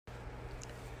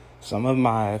Some of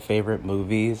my favorite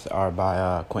movies are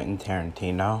by Quentin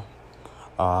Tarantino.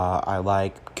 I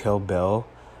like Kill Bill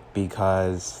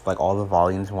because, like, all the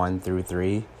volumes 1 through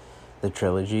 3, the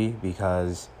trilogy,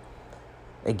 because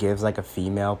it gives, like, a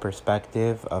female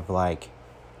perspective of, like,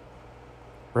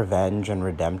 revenge and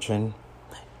redemption.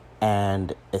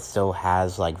 And it still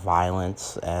has, like,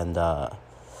 violence and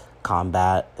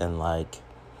combat, and, like,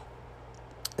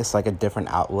 it's, like, a different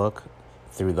outlook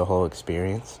through the whole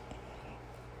experience.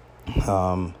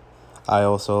 I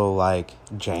also like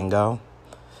Django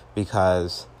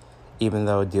because even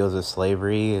though it deals with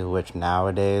slavery, which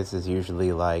nowadays is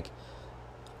usually like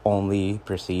only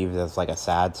perceived as like a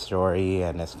sad story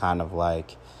and it's kind of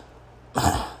like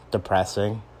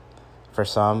depressing for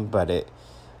some, but it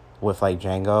with like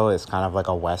Django, it's kind of like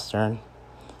a Western,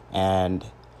 and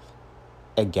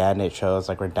again it shows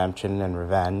like redemption and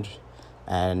revenge,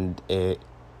 and it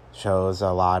shows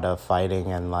a lot of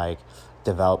fighting and like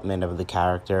development of the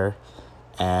character.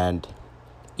 And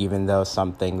even though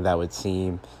something that would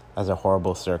seem as a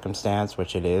horrible circumstance,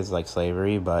 which it is, like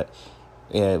slavery, but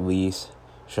it at least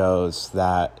shows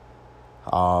that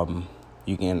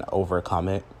you can overcome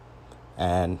it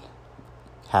and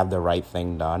have the right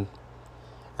thing done.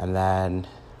 And then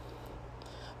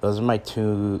those are my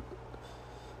two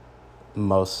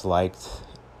most liked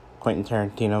Quentin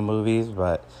Tarantino movies,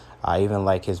 but I even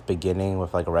like his beginning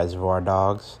with like Reservoir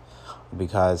Dogs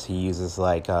because he uses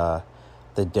like the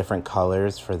different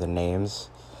colors for the names,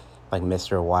 like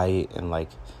Mr. White and like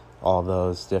all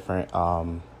those different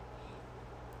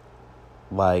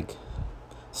like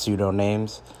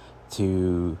pseudonames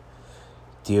to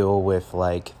deal with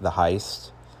like the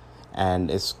heist.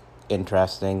 And it's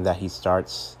interesting that he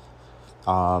starts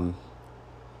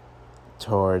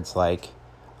towards like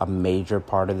a major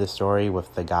part of the story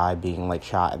with the guy being like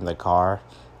shot in the car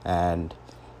and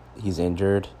he's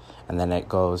injured, and then it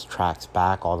tracks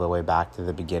back all the way back to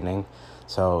the beginning,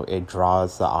 so it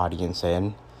draws the audience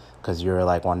in because you're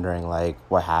like wondering like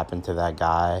what happened to that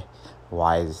guy,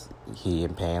 why is he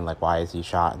in pain, like why is he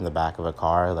shot in the back of a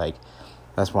car. Like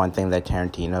that's one thing that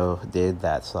Tarantino did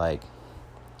that's like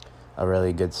a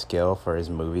really good skill for his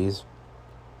movies,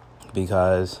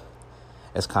 because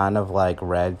it's kind of like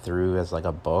read through as like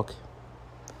a book.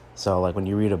 So like when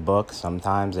you read a book,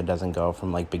 sometimes it doesn't go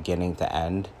from like beginning to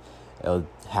end. It'll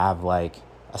have like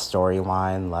a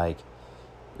storyline, like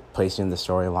place you in the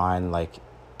storyline like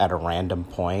at a random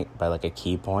point by like a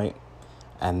key point,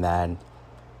 and then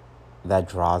that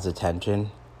draws attention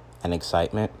and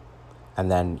excitement, and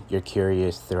then you're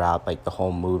curious throughout like the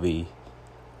whole movie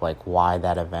like why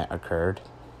that event occurred.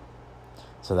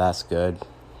 So that's good.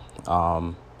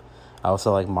 I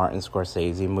also like Martin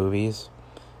Scorsese movies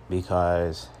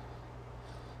because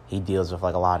he deals with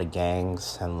like a lot of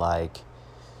gangs and like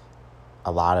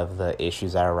a lot of the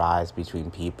issues that arise between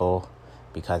people,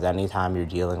 because anytime you're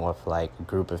dealing with like a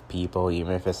group of people,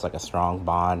 even if it's like a strong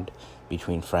bond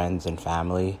between friends and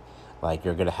family, like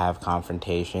you're gonna have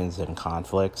confrontations and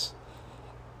conflicts.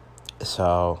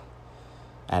 So,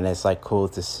 and it's like cool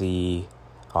to see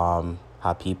how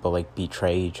people like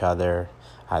betray each other,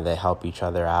 how they help each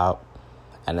other out,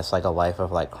 and it's like a life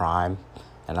of like crime,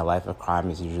 and a life of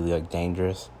crime is usually like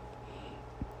dangerous.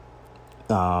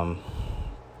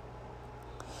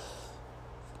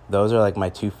 Those are like my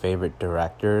two favorite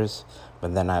directors,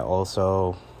 but then I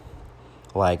also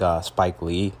like Spike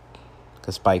Lee,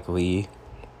 because Spike Lee,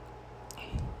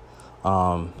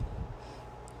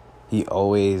 he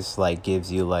always like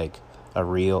gives you like a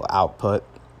real output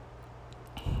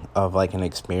of like an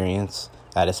experience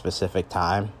at a specific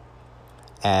time,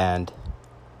 and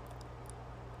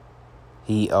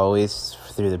he always,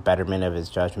 through the betterment of his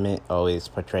judgment, always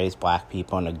portrays black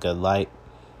people in a good light,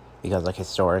 because like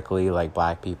historically like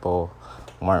black people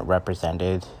weren't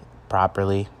represented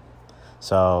properly.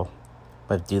 So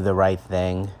but Do the Right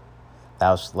Thing, that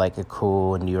was like a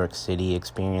cool New York City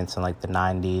experience in like the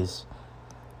 90s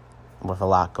with a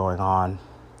lot going on.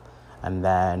 And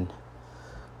then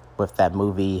with that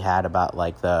movie he had about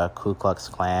like the Ku Klux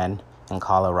Klan in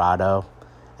Colorado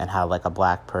and how like a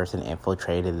black person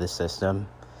infiltrated the system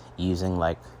using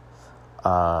like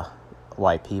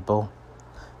white people.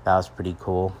 That was pretty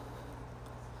cool.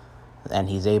 And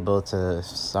he's able to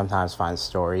sometimes find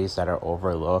stories that are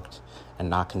overlooked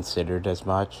and not considered as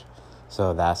much.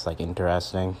 So that's like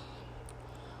interesting.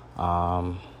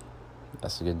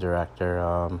 That's a good director.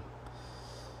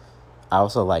 I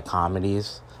also like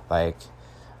comedies. Like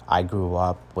I grew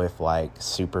up with like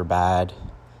Superbad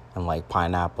and like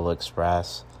Pineapple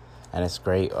Express, and it's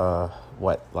great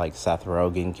what like Seth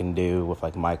Rogen can do with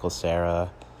like Michael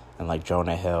Cera and like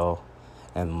Jonah Hill,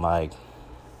 and like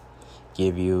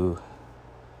give you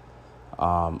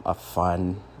a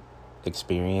fun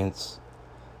experience,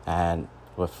 and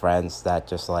with friends that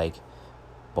just like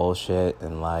bullshit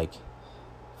and like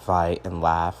fight and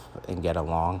laugh and get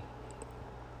along,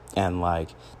 and like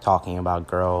talking about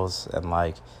girls and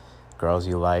like girls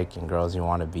you like and girls you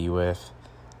want to be with,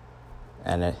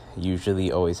 and it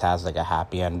usually always has like a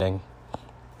happy ending.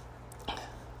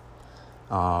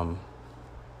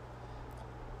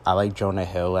 I like Jonah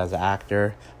Hill as an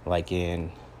actor, like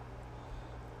in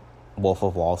Wolf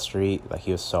of Wall Street. Like,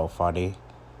 he was so funny,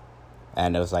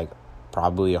 and it was like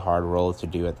probably a hard role to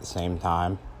do at the same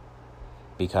time,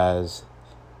 because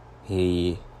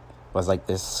he was like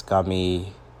this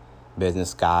scummy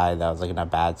business guy that was like in a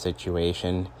bad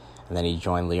situation, and then he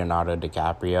joined Leonardo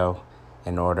DiCaprio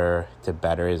in order to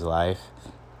better his life,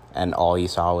 and all he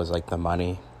saw was like the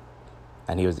money,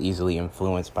 and he was easily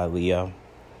influenced by Leo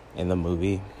in the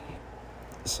movie.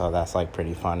 So that's like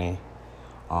pretty funny.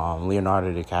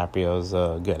 Leonardo DiCaprio is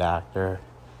a good actor.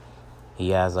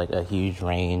 He has like a huge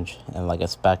range and like a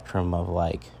spectrum of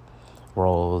like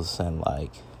roles and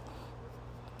like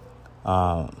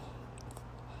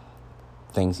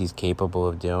things he's capable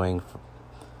of doing,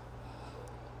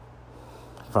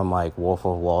 from like Wolf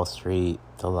of Wall Street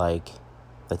to like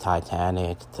the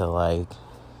Titanic to like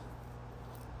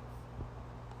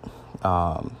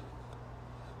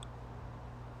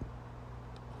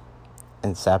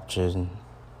Inception,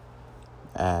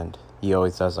 and he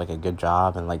always does like a good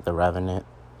job in like The Revenant.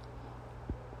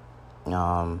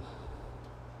 And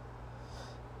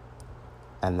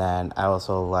then I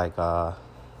also like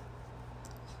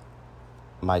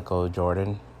Michael B.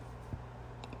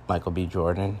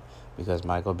 Jordan, because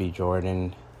Michael B.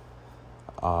 Jordan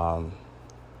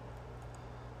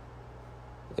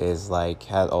is like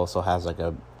has like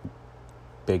a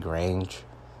big range,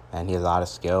 and he has a lot of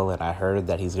skill, and I heard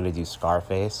that he's gonna do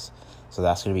Scarface, so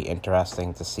that's gonna be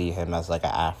interesting to see him as like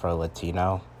an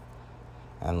Afro-Latino,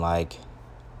 and like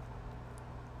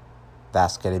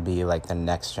that's gonna be like the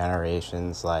next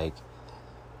generation's like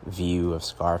view of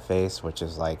Scarface, which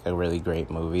is like a really great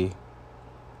movie.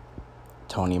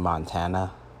 Tony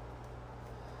Montana.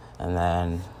 And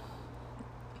then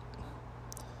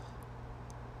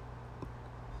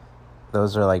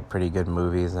those are like pretty good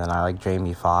movies, and I like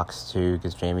Jamie Foxx too,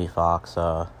 because Jamie Foxx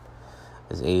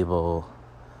is able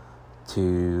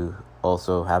to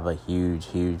also have a huge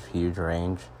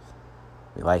range.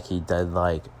 Like, he did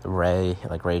like Ray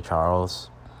Charles,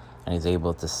 and he's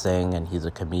able to sing, and he's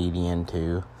a comedian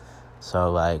too.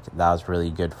 So like that was really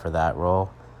good for that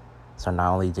role. So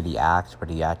not only did he act, but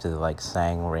he actually like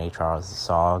sang Ray Charles'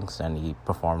 songs, and he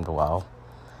performed well.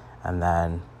 And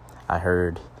then I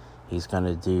heard he's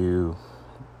gonna do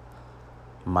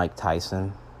Mike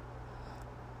Tyson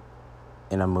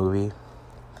in a movie,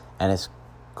 and it's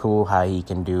cool how he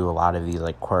can do a lot of these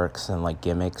like quirks and like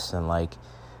gimmicks, and like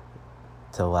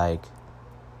to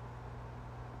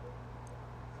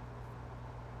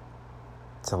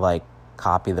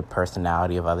copy the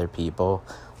personality of other people.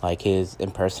 Like, his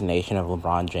impersonation of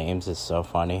LeBron James is so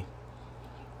funny.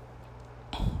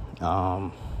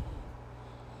 When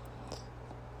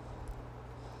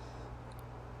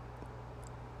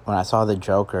I saw The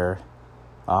Joker,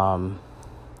 that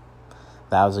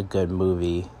was a good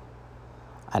movie.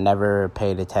 I never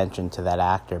paid attention to that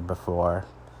actor before,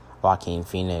 Joaquin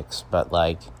Phoenix, but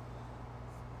like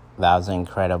that was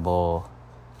incredible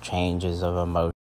changes of emotion